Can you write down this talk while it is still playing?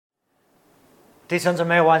弟兄姊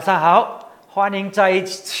妹晚上好，欢迎再一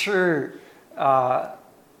次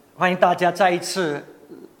欢迎大家再一次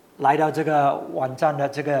来到这个晚上的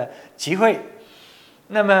这个集会。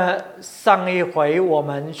那么上一回我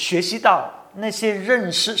们学习到那些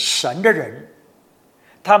认识神的人，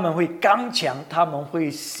他们会刚强，他们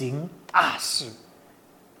会行大事。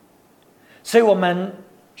所以我们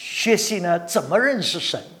学习呢怎么认识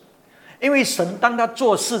神，因为神当他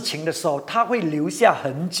做事情的时候，他会留下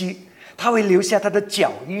痕迹，他会留下他的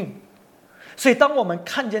脚印。所以当我们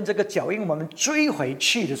看见这个脚印，我们追回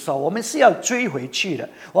去的时候，我们是要追回去的，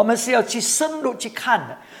我们是要去深入去看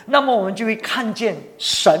的。那么我们就会看见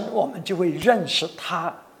神，我们就会认识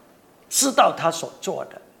他，知道他所做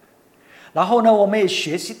的。然后呢，我们也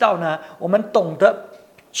学习到呢，我们懂得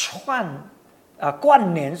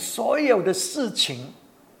贯连所有的事情。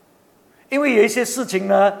因为有一些事情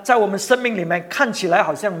呢，在我们生命里面看起来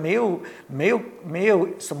好像没有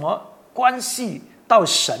什么关系到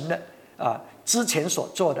神的之前所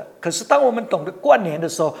做的，可是当我们懂得贯连的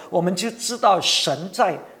时候，我们就知道神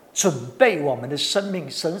在准备我们的生命，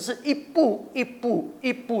神是一步一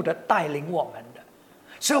步的带领我们的，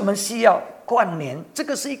所以我们需要贯连，这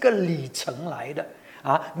个是一个里程来的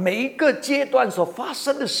每一个阶段所发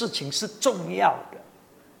生的事情是重要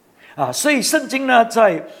的所以圣经呢，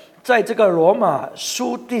在这个罗马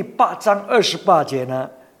书第8章28节呢，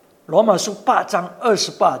罗马书8章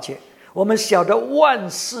28节，我们晓得万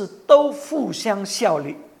事都互相效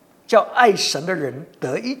力，叫爱神的人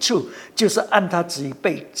得益处，就是按他旨意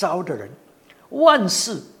被召的人。万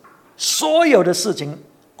事，所有的事情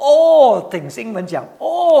 ，all things， 英文讲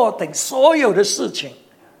all things， 所有的事情，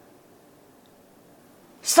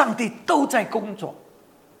上帝都在工作，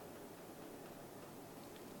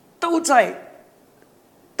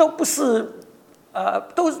都不是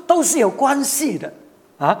都是有关系的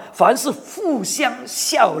凡是互相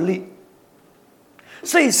效力。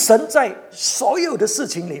所以神在所有的事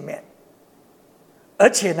情里面，而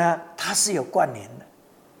且呢，他是有关联的，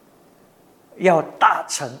要达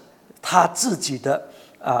成他自己的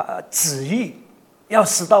旨意，要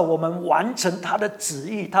使到我们完成他的旨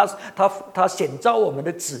意，他显召我们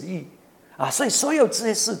的旨意所以所有这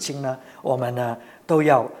些事情呢，我们呢都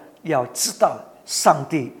要知道上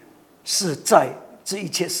帝是在这一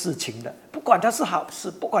切事情的，不管它是好事，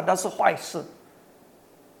不管它是坏事。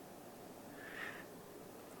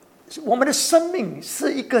我们的生命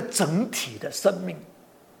是一个整体的生命，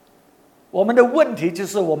我们的问题就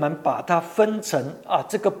是我们把它分成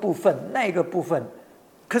这个部分那个部分，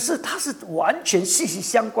可是它是完全息息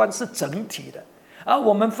相关，是整体的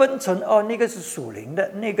我们分成那个是属灵的，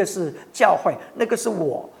那个是教会，那个是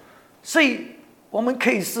我，所以我们可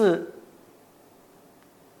以是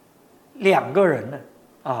两个人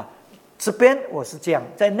这边我是这样，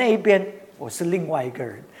在那一边我是另外一个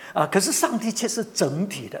人可是上帝却是整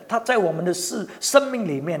体的，他在我们的生命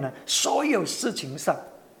里面呢，所有事情上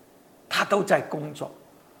他都在工作，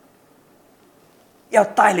要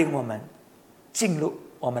带领我们进入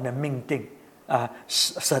我们的命定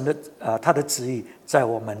神的他的旨意在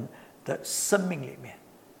我们的生命里面。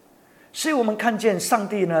所以我们看见上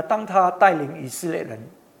帝呢，当他带领以色列人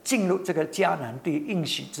进入这个迦南地应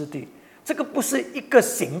许之地，这个不是一个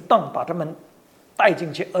行动把他们带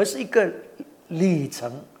进去，而是一个里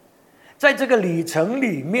程。在这个里程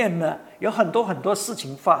里面呢，有很多很多事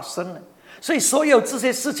情发生了，所以所有这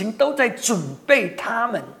些事情都在准备他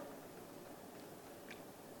们，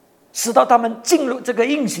使到他们进入这个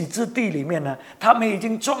应许之地里面呢，他们已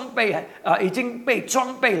经已经被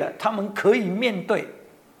装备了，他们可以面对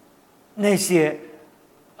那些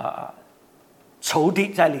仇敌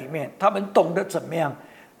在里面，他们懂得怎么样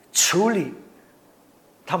处理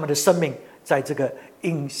他们的生命在这个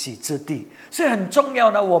应许之地。所以很重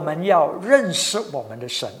要呢，我们要认识我们的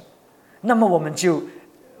神。那么我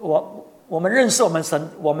们认识我们神，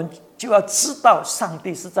我们就要知道上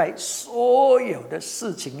帝是在所有的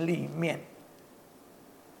事情里面。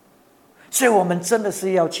所以我们真的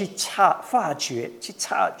是要去发掘，去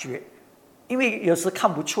察觉，因为有时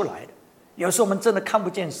看不出来的，有时我们真的看不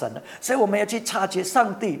见神了，所以我们要去察觉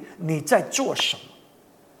上帝你在做什么，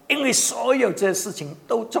因为所有这些事情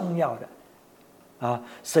都重要的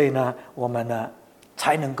所以呢，我们呢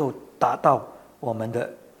才能够达到我们的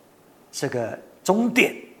这个终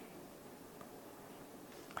点。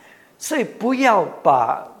所以不要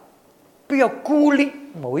孤立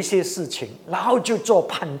某一些事情，然后就做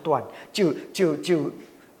判断，就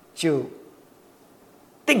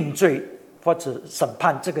定罪或者审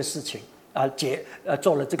判这个事情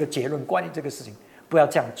做了这个结论关于这个事情，不要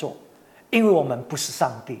这样做，因为我们不是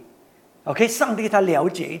上帝。OK， 上帝他了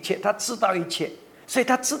解一切，他知道一切。所以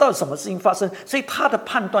他知道什么事情发生，所以他的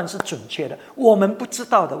判断是准确的。我们不知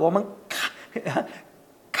道的，我们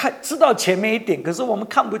知道前面一点，可是我们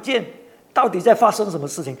看不见到底在发生什么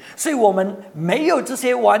事情，所以我们没有这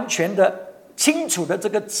些完全的清楚的这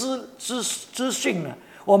个资讯呢，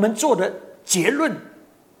我们做的结论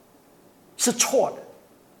是错的，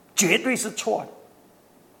绝对是错的。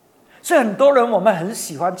所以很多人我们很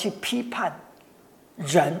喜欢去批判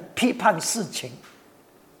人，批判事情，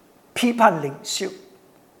批判领袖。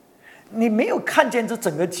你没有看见这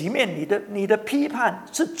整个局面，你的批判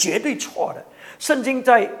是绝对错的。圣经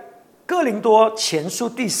在哥林多前书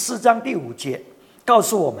第4章第5节告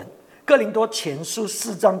诉我们，哥林多前书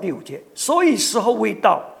4章第5节，所以时候未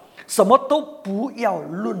到，什么都不要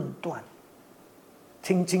论断。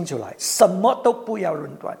听清楚来，什么都不要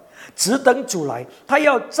论断，只等主来，他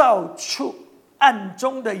要照出暗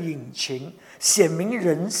中的隐情，显明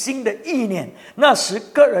人心的意念，那时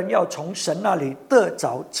个人要从神那里得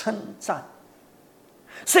着称赞。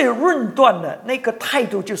所以论断的那个态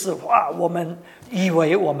度就是哇，我们以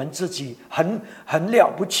为我们自己很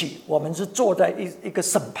了不起，我们是坐在一个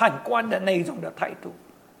审判官的那一种的态度。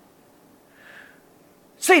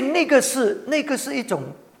所以那个是一种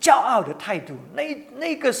骄傲的态度，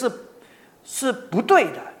那个是不对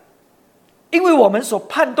的，因为我们所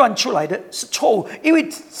判断出来的是错误，因为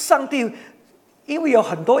上帝因为有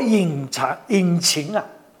很多隐情啊，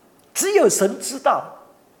只有神知道，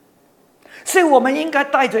所以我们应该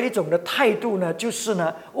带着一种的态度呢，就是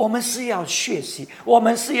呢，我们是要学习，我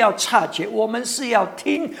们是要察觉，我们是要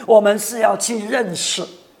听，我们是要去认识，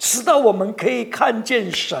直到我们可以看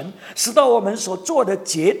见神，直到我们所做的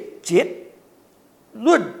结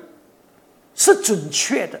论是准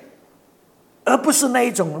确的，而不是那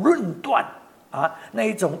一种论断啊，那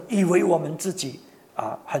一种以为我们自己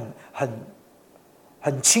啊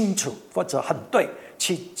很清楚或者很对，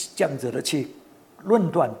去这样子的去论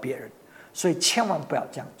断别人，所以千万不要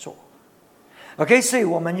这样做。OK， 所以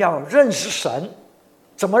我们要认识神，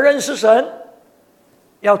怎么认识神？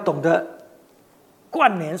要懂得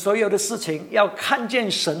贯连所有的事情，要看见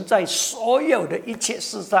神在所有的一切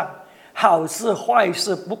事上，好事坏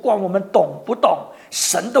事，不管我们懂不懂，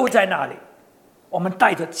神都在那里。我们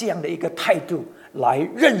带着这样的一个态度来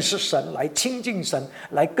认识神，来亲近神，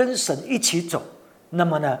来跟神一起走，那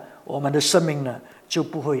么呢，我们的生命呢就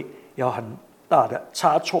不会有很大的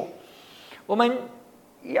差错。我们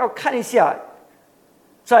要看一下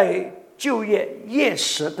在旧约耶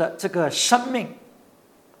时的这个生命，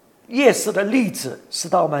耶时的例子，使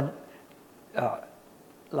到我们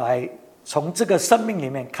来从这个生命里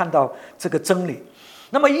面看到这个真理。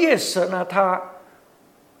那么耶时呢，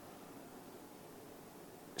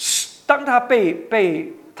当他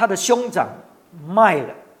被他的兄长卖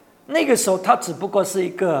了，那个时候他只不过是一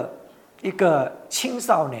个青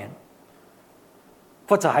少年，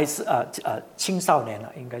或者还是青少年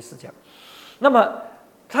了，应该是这样。那么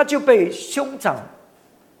他就被兄长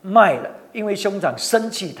卖了，因为兄长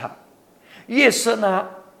生气他。耶瑟呢，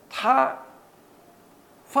他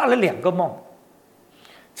发了2个梦，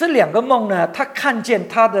这2个梦呢，他看见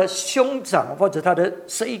他的兄长或者他的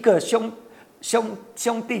是一个兄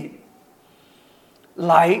弟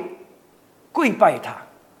来跪拜他，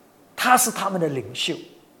他是他们的领袖，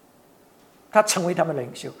他成为他们的领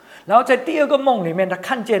袖。然后在第2个梦里面，他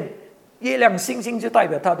看见月亮星星，就代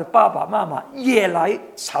表他的爸爸妈妈也来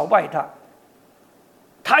朝拜他，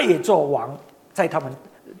他也做王，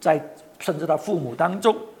甚至他父母当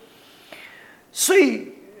中。所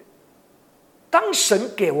以当神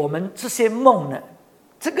给我们这些梦呢，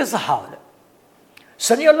这个是好的，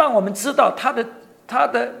神要让我们知道他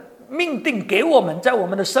的命定给我们在我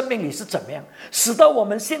们的生命里是怎么样，使得我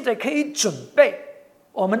们现在可以准备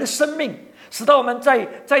我们的生命，使得我们在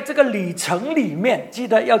这个里程里面，记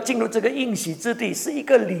得要进入这个应许之地是一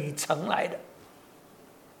个里程来的。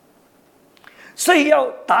所以要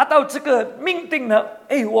达到这个命定呢，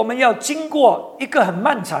我们要经过一个很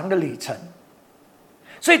漫长的里程。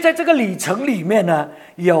所以在这个里程里面呢，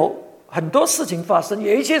有很多事情发生，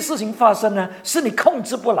有一些事情发生呢，是你控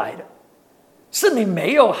制不来的，是你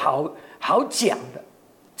没有好讲的。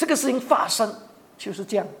这个事情发生就是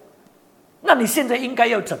这样，那你现在应该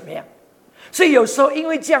要怎么样？所以有时候因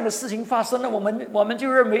为这样的事情发生了，我们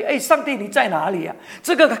就认为，上帝你在哪里啊？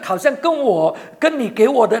这个好像跟你给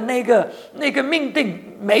我的那个命定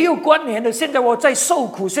没有关联的。现在我在受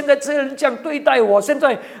苦，现在这人这样对待我，现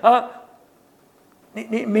在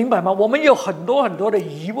你明白吗？我们有很多很多的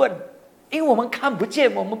疑问，因为我们看不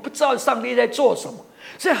见，我们不知道上帝在做什么。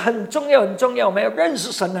所以很重要很重要，我们要认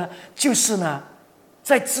识神呢，就是呢，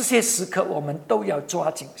在这些时刻我们都要抓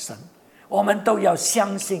紧神，我们都要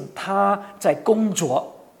相信他在工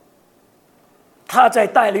作，他在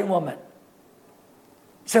带领我们，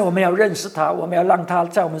所以我们要认识他，我们要让他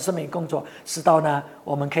在我们生命工作，直到呢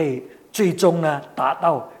我们可以最终呢达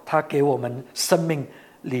到他给我们生命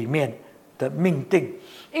里面的命定。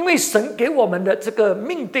因为神给我们的这个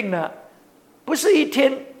命定呢，不是一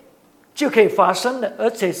天就可以发生的，而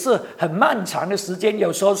且是很漫长的时间，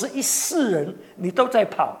有时候是一世人你都在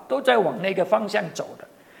跑，都在往那个方向走的。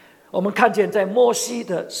我们看见在摩西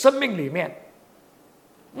的生命里面，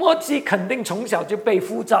摩西肯定从小就被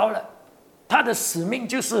呼召了，他的使命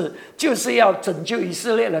就是要拯救以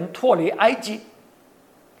色列人脱离埃及。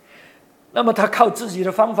那么他靠自己的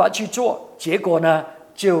方法去做，结果呢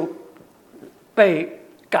就被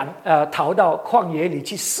逃到旷野里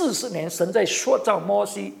去40年。神在塑造摩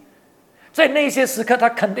西，在那些时刻他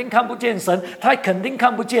肯定看不见神，他肯定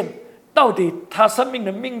看不见到底他生命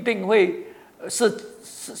的命定会是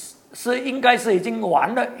应该是已经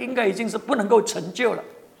完了，应该已经是不能够成就了，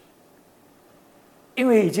因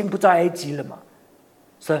为已经不在埃及了嘛。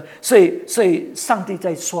所以上帝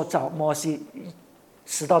在塑造摩西，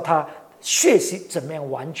使到他学习怎么样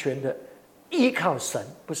完全的依靠神，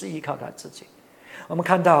不是依靠他自己。我们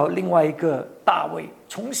看到另外一个大卫，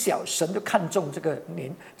从小神就看中这个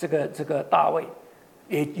大卫，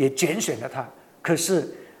也拣选了他。可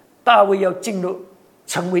是大卫要进入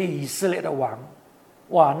成为以色列的王，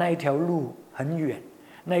哇，那一条路很远，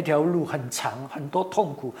那一条路很长，很多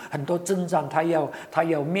痛苦，很多征战，他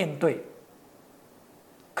要面对。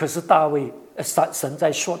可是神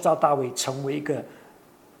在塑造大卫成为一个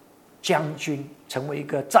将军，成为一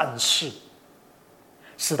个战士，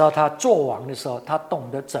使到他做王的时候，他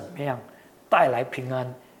懂得怎么样带来平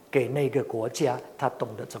安给那个国家，他懂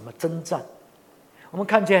得怎么征战。我们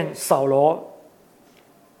看见扫罗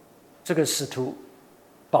这个使徒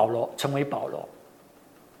保罗成为保罗，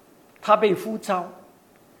他被呼召，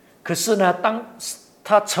可是呢，当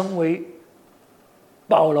他成为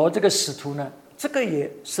保罗这个使徒呢，这个也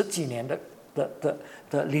10几年的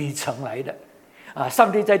里程来的。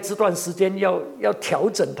上帝在这段时间要调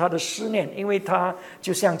整他的思念，因为他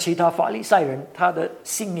就像其他法利赛人，他的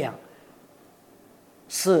信仰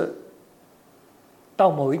是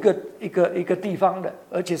到某一个地方的，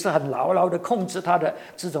而且是很牢牢的控制他的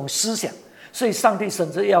这种思想，所以上帝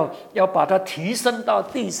甚至要把他提升到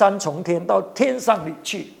第3重天，到天上里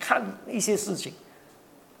去看一些事情，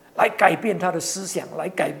来改变他的思想，来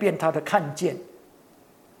改变他的看见，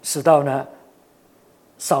使到呢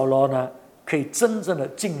扫罗呢可以真正的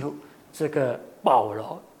进入这个保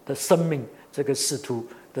罗的生命，这个使徒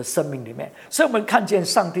的生命里面。所以我们看见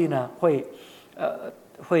上帝呢会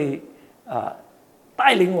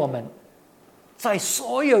带领我们，在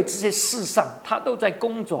所有这些事上他都在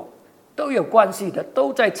工作，都有关系的，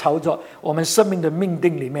都在朝着我们生命的命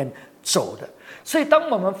定里面走的。所以当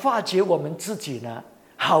我们发觉我们自己呢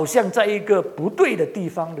好像在一个不对的地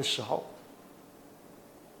方的时候，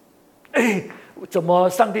怎么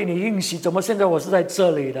上帝你应许，怎么现在我是在这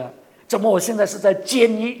里的，怎么我现在是在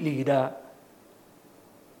监狱里的，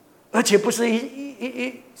而且不是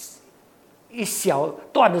一小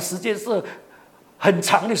段的时间，是很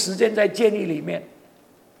长的时间在监狱里面。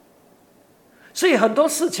所以很多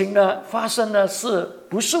事情呢发生呢是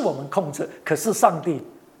不是我们控制，可是上帝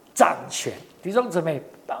掌权。弟兄姊妹，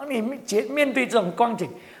当你面对这种光景，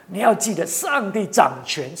你要记得上帝掌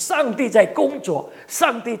权，上帝在工作，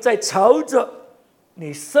上帝在朝着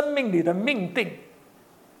你生命里的命定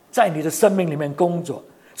在你的生命里面工作。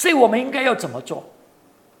所以我们应该要怎么做？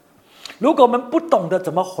如果我们不懂得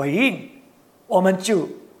怎么回应，我们就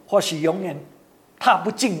或许永远踏不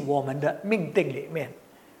进我们的命定里面，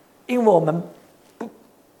因为我们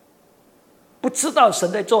不知道神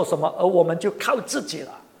在做什么，而我们就靠自己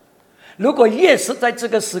了。如果越是在这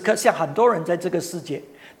个时刻，像很多人在这个世界，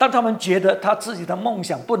当他们觉得他自己的梦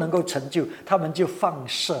想不能够成就，他们就放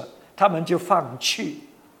射，他们就放弃。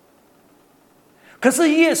可是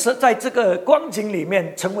越是在这个光景里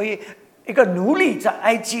面成为一个奴隶，在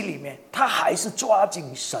埃及里面，他还是抓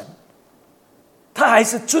紧神，他还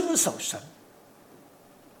是遵守神。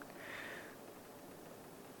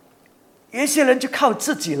有些人就靠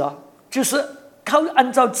自己了，就是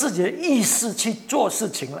按照自己的意识去做事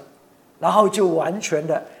情了，然后就完全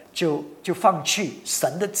的就放弃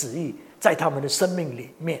神的旨意在他们的生命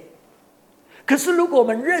里面。可是如果我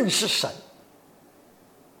们认识神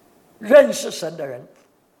的人，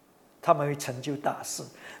他们会成就大事。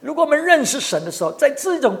如果我们认识神的时候，在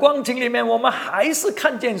这种光景里面，我们还是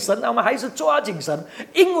看见神，我们还是抓紧神，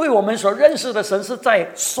因为我们所认识的神是在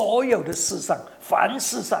所有的事上，凡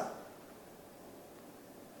事上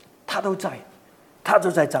他都在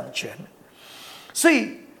掌权。所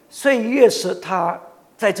以越是他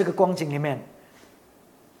在这个光景里面，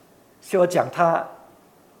所以我讲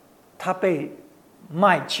他被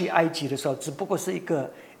卖去埃及的时候，只不过是一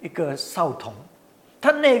个少童，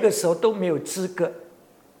他那个时候都没有资格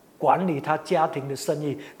管理他家庭的生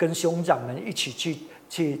意，跟兄长们一起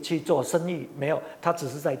去做生意，没有，他只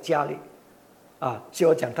是在家里所以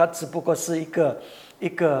我讲他只不过是一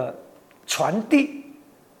个传递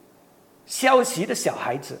消息的小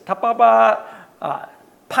孩子。他爸爸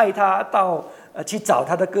派他到去找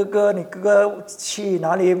他的哥哥，你哥哥去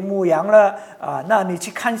哪里牧羊了那你去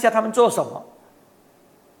看一下他们做什么。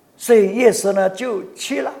所以夜蛇呢就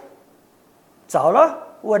去了，找了，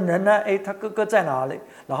问人呢，他哥哥在哪里？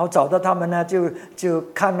然后找到他们呢，就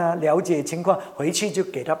看了解情况，回去就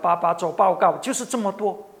给他爸爸做报告，就是这么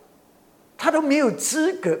多。他都没有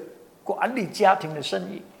资格管理家庭的生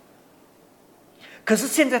意。可是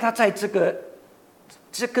现在他在这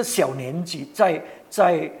个小年纪，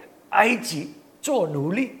在埃及做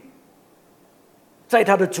奴隶，在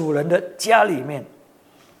他的主人的家里面，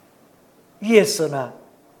夜蛇呢，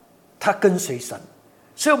他跟随神。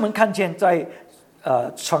所以我们看见在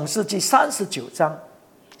创世纪39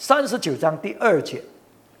章第2节，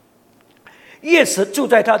夜蛇住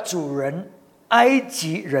在他主人埃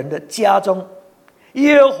及人的家中，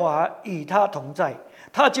耶和华与他同在，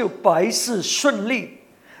他就百事顺利。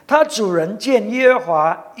他主人见耶和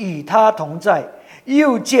华与他同在，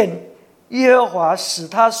又见耶和华使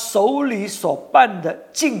他手里所办的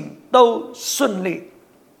尽都顺利。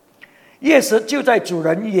夜蛇就在主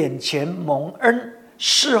人眼前蒙恩，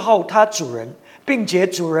侍候他主人，并且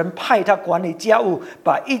主人派他管理家务，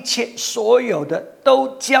把一切所有的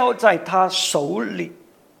都交在他手里。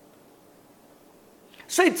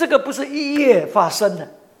所以这个不是一夜发生的。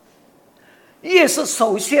夜蛇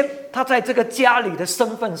首先他在这个家里的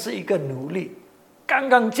身份是一个奴隶，刚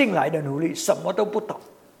刚进来的奴隶，什么都不懂。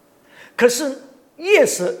可是夜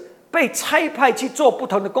蛇被差派去做不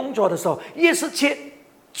同的工作的时候，夜蛇却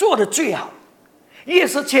做得最好，夜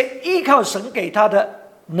蛇却依靠神给他的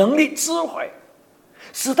能力智慧，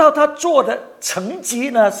使到他做的成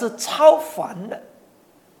绩呢是超凡的。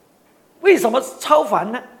为什么超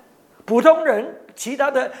凡呢？普通人其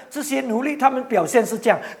他的这些奴隶他们表现是这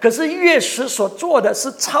样，可是夜蛇所做的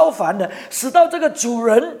是超凡的，使到这个主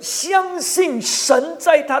人相信神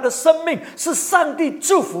在他的生命是上帝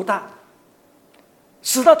祝福他，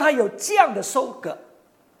使到他有这样的收割。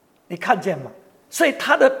你看见吗？所以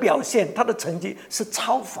他的表现，他的成绩是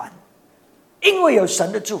超凡，因为有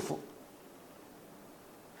神的祝福。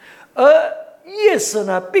而夜蛇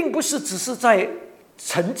呢，并不是只是在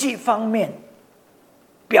成绩方面、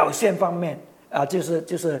表现方面就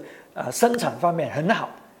是生产方面很好，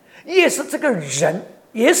夜蛇这个人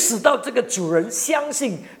也使到这个主人相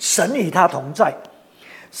信神与他同在。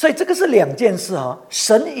所以这个是两件事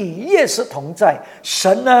神与夜蛇同在，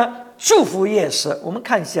神呢祝福夜蛇。我们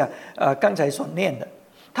看一下刚才所念的，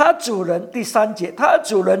他主人第3节，他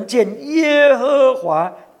主人见耶和华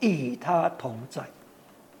与他同在，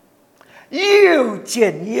又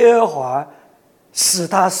见耶和华使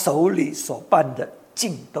他手里所办的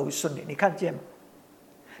尽都顺利。你看见吗？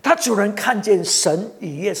他主人看见神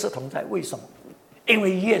与夜蛇同在，为什么？因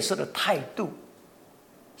为夜蛇的态度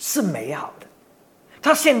是美好的。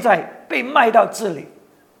他现在被卖到这里，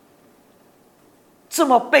这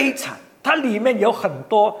么悲惨，他里面有很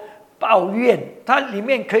多抱怨，他里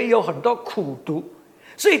面可以有很多苦毒，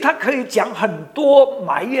所以他可以讲很多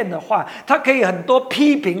埋怨的话，他可以很多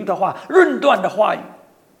批评的话、论断的话语。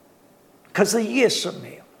可是夜蛇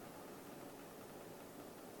没有，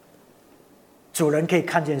主人可以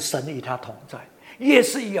看见神与他同在。夜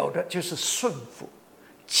蛇有的就是顺服、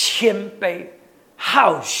谦卑、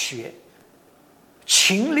好学、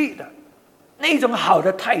勤力的那种好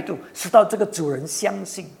的态度，使到这个主人相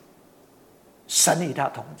信神与他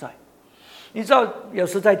同在。你知道有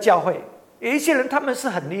时在教会有一些人，他们是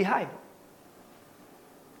很厉害的，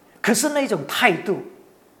可是那种态度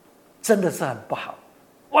真的是很不好。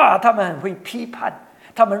哇，他们很会批判，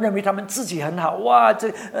他们认为他们自己很好，哇，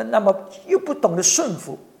那么又不懂得顺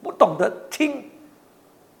服，不懂得听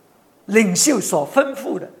领袖所吩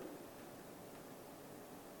咐的。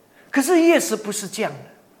可是夜蛇不是这样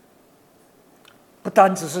的，不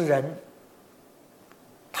单只是人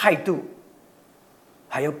态度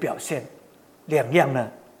还有表现两样呢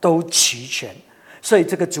都齐全，所以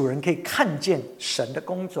这个主人可以看见神的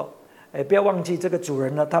工作。不要忘记这个主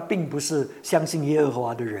人呢，他并不是相信耶和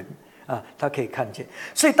华的人他可以看见。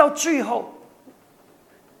所以到最后，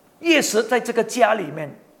夜蛇在这个家里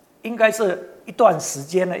面应该是一段时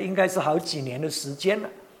间了，应该是好几年的时间了，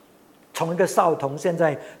从一个少童现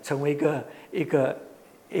在成为一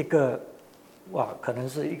个哇，可能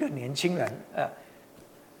是一个年轻人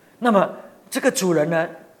那么这个主人呢，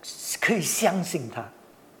可以相信他，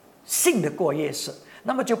信得过耶稣，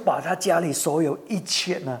那么就把他家里所有一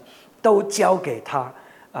切呢，都交给他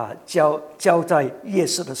交在耶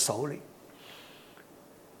稣的手里。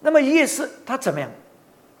那么耶稣他怎么样？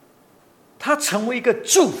他成为一个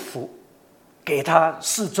祝福给他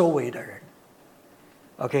四周围的人。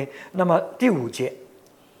OK， 那么第5节，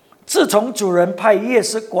自从主人派耶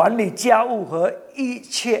稣管理家务和一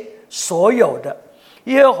切所有的，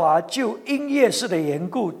耶和华就因耶稣的缘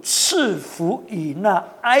故赐福以那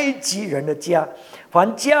埃及人的家，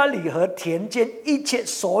凡家里和田间一切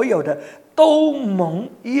所有的，都蒙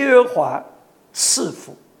耶和华赐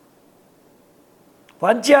福。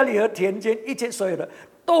凡家里和田间一切所有的，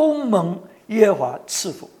都蒙耶和华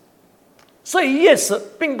赐福。所以耶稣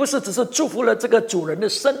并不是只是祝福了这个主人的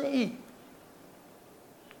生意，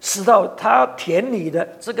使到他田里的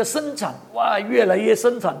这个生产越来越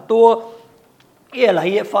生产多，越来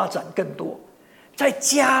越发展更多。在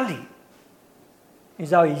家里，你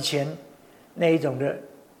知道以前那一种的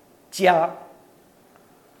家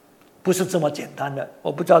不是这么简单的。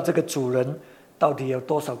我不知道这个主人到底有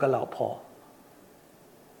多少个老婆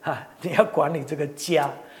你要管理这个家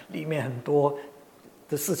里面很多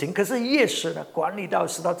的事情。可是耶稣呢，管理到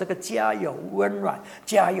使到这个家有温暖，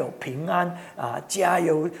家有平安家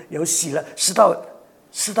有喜乐，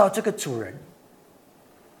使到这个主人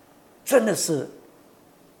真的是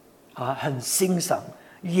很欣赏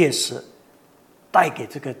耶稣带给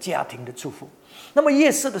这个家庭的祝福。那么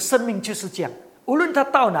耶稣的生命就是这样，无论他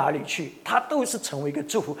到哪里去，他都是成为一个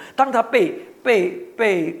祝福。当他被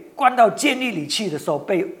关到监狱里去的时候，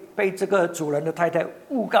被这个主人的太太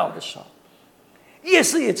诬告的时候，耶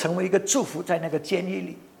稣也成为一个祝福，在那个监狱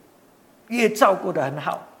里也照顾得很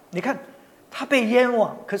好。你看他被冤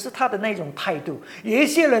枉，可是他的那种态度，有一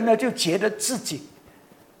些人呢就觉得自己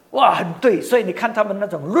很对，所以你看他们那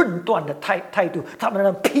种论断的态度，他们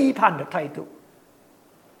那种批判的态度，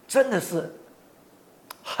真的是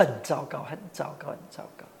很糟糕，很糟糕，很糟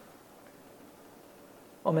糕。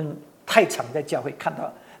我们太常在教会看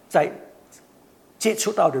到，在接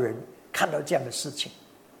触到的人看到这样的事情，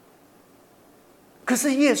可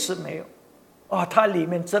是耶稣没有他里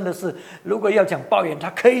面真的是，如果要讲抱怨，他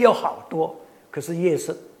可以有好多，可是耶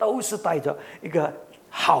稣都是带着一个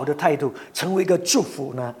好的态度，成为一个祝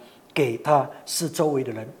福呢，给他是周围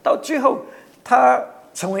的人。到最后，他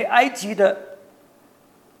成为埃及的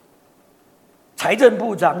财政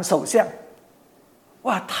部长、首相，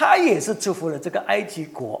他也是祝福了这个埃及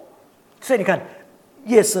国。所以你看，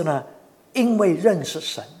耶稣呢，因为认识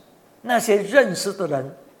神，那些认识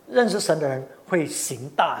神的人会行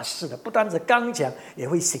大事的，不单是刚强，也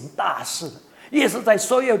会行大事的。耶稣在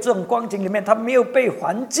所有这种光景里面，他没有被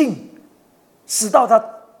环境使到他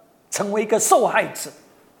成为一个受害者。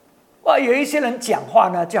有一些人讲话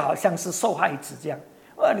呢，就好像是受害者这样。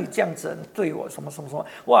你这样子对我什么什么什么，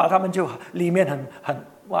他们就里面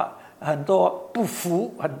很多不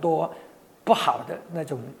服，很多不好的那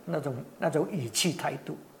种语气态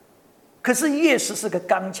度。可是耶稣是个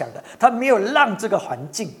刚强的，他没有让这个环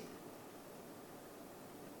境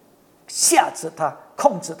吓制他、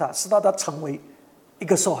控制他，使到他成为一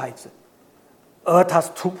个受害者，而他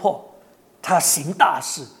突破，他行大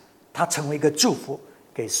事，他成为一个祝福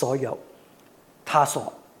给所有他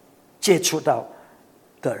所接触到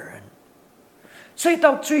的人。所以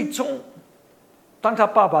到最终，当他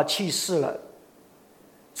爸爸去世了，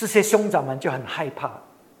这些兄长们就很害怕，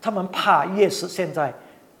他们怕耶稣现在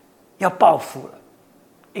要报复了，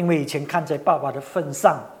因为以前看在爸爸的份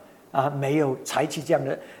上没有采取这样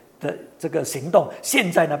的这个行动，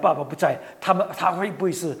现在呢爸爸不在，他会不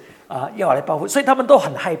会是要来报复？所以他们都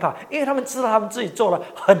很害怕，因为他们知道他们自己做了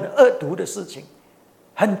很恶毒的事情，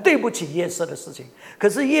很对不起耶稣的事情。可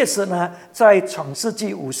是耶稣呢，在创世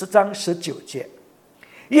纪50章19节，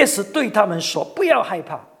耶稣对他们说：“不要害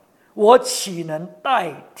怕，我岂能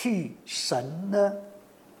代替神呢？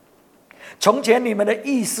从前你们的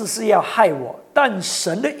意思是要害我，但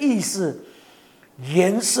神的意思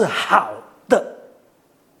原是好的，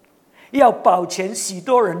要保全许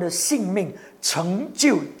多人的性命，成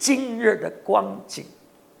就今日的光景。”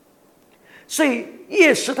所以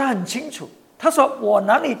耶稣他很清楚，他说：“我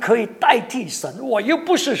哪里可以代替神？我又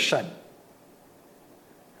不是神。”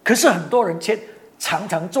可是很多人却常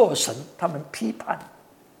常做神，他们批判，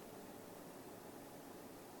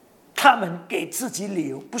他们给自己理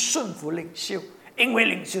由不顺服领袖，因为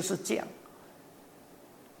领袖是这样，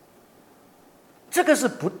这个是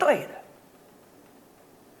不对的，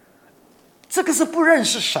这个是不认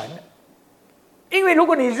识神的。因为如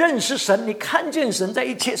果你认识神，你看见神在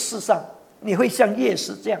一切事上，你会像耶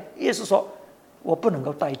稣这样。耶稣说：“我不能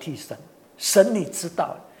够代替神，神你知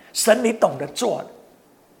道，神你懂得做的。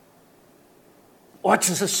我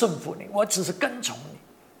只是顺服你，我只是跟从你，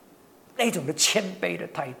那种的谦卑的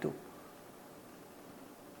态度。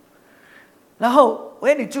然后我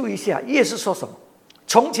要你注意一下，耶稣说什么？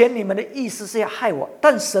从前你们的意思是要害我，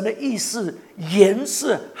但神的意思原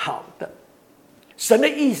是好的。神的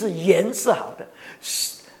意思原是好的。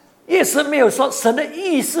耶稣没有说神的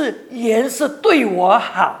意思原是对我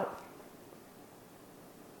好，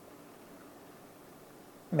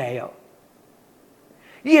没有。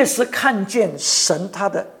耶稣看见神他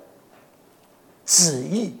的旨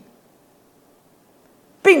意，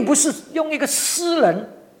并不是用一个私人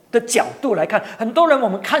的角度来看。很多人我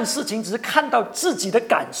们看事情只是看到自己的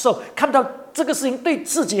感受，看到这个事情对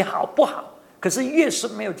自己好不好，可是耶稣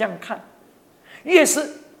没有这样看。耶稣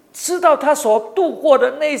知道他所度过的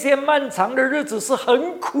那些漫长的日子是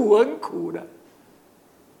很苦很苦的，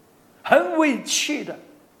很委屈的，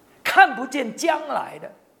看不见将来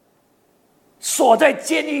的，锁在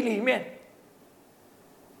监狱里面。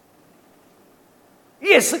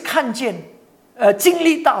耶稣看见经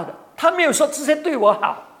历到的，他没有说这些对我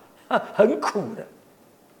好，很苦的。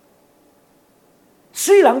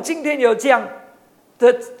虽然今天有这样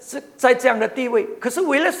的在这样的地位，可是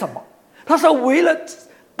为了什么？他说为了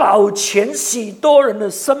保全许多人的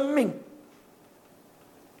生命，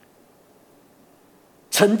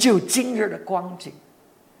成就今日的光景。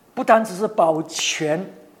不单只是保全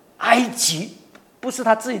埃及，不是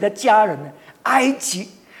他自己的家人，埃及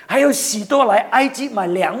还有许多来埃及买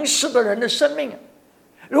粮食的人的生命。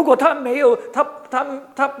如果他没有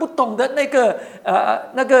他不懂得那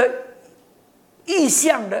个意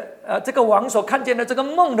象的这个王所看见的这个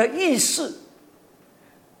梦的意思，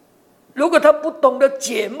如果他不懂得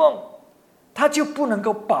解梦，他就不能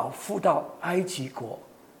够保护到埃及国，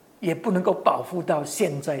也不能够保护到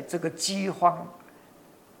现在这个饥荒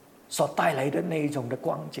所带来的那一种的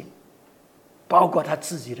光景，包括他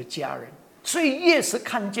自己的家人。所以耶稣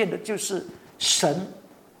看见的就是神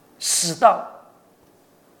使到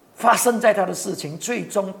发生在他的事情最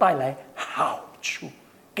终带来好处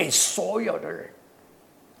给所有的人，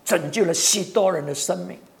拯救了许多人的生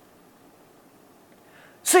命。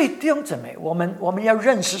所以弟兄姊妹，我们要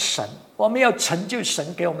认识神，我们要成就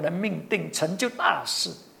神给我们的命定，成就大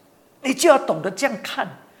事，你就要懂得这样看。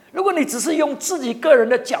如果你只是用自己个人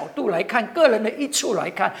的角度来看，个人的益处来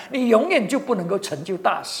看，你永远就不能够成就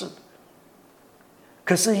大事。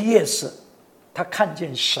可是耶稣他看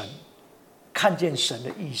见神，看见神的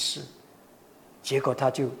意思，结果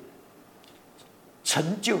他就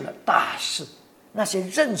成就了大事。那些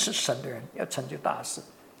认识神的人要成就大事，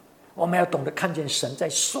我们要懂得看见神在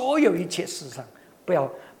所有一切事上，不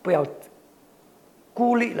要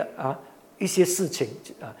孤立了一些事情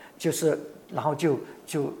就是然后就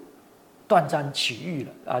断章取义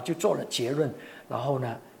了就做了结论，然后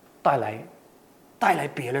呢带来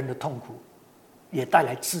别人的痛苦，也带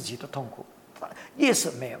来自己的痛苦。耶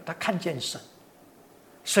稣没有，他看见神，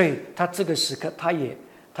所以他这个时刻他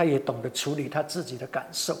也懂得处理他自己的感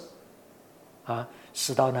受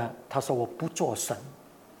使到呢他说我不做神，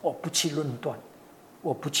我不去论断，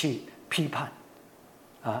我不去批判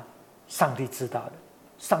上帝知道的，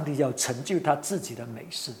上帝要成就他自己的美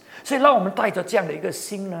事。所以让我们带着这样的一个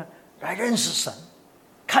心呢来认识神，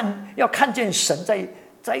要看见神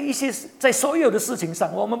在所有的事情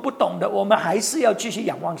上，我们不懂的，我们还是要继续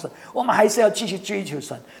仰望神，我们还是要继续追求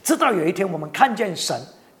神，直到有一天我们看见神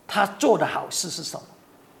他做的好事是什么。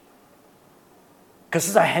可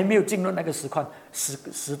是在还没有进入那个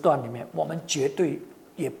时段里面，我们绝对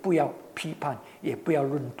也不要批判，也不要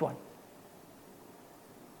论断，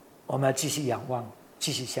我们要继续仰望，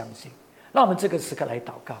继续相信。让我们这个时刻来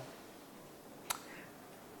祷告。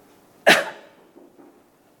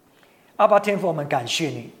阿爸天父，我们感谢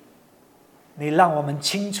你，你让我们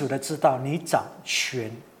清楚的知道你掌权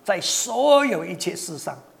在所有一切事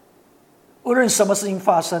上，无论什么事情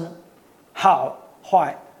发生，好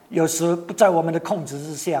坏，有时不在我们的控制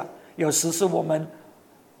之下，有时是我们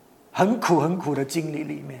很苦的经历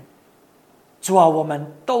里面。主啊，我们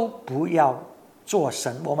都不要做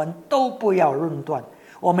神，我们都不要论断，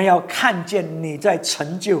我们要看见你在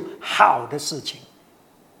成就好的事情。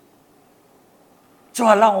主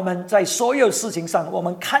啊，让我们在所有事情上，我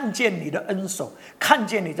们看见你的恩手，看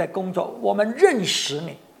见你在工作，我们认识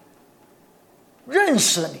你，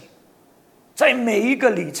在每一个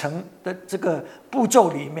里程的这个步骤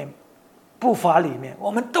里面，步伐里面，我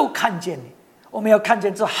们都看见你。我们要看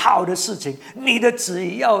见这好的事情，你的旨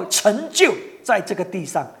意要成就在这个地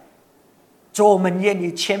上。主，我们愿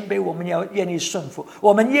意谦卑，我们要愿意顺服，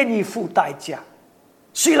我们愿意付代价。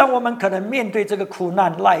虽然我们可能面对这个苦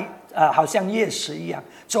难好像夜时一样，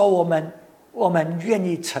主，我们愿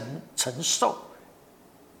意承受，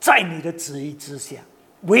在你的旨意之下，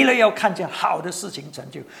为了要看见好的事情成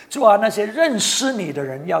就。主啊，那些认识你的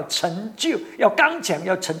人要成就，要刚强，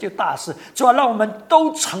要成就大事。主啊，让我们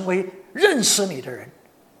都成为认识你的人，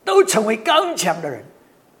都成为刚强的人，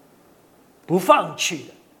不放弃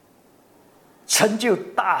的，成就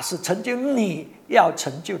大事，成就你要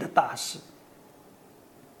成就的大事，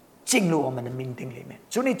进入我们的命定里面。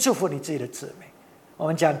主，你祝福你自己的姊妹。我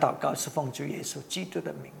们将祷告是奉主耶稣基督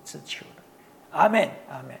的名字求的，阿们，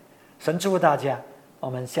阿们。神祝福大家，我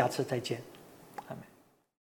们下次再见。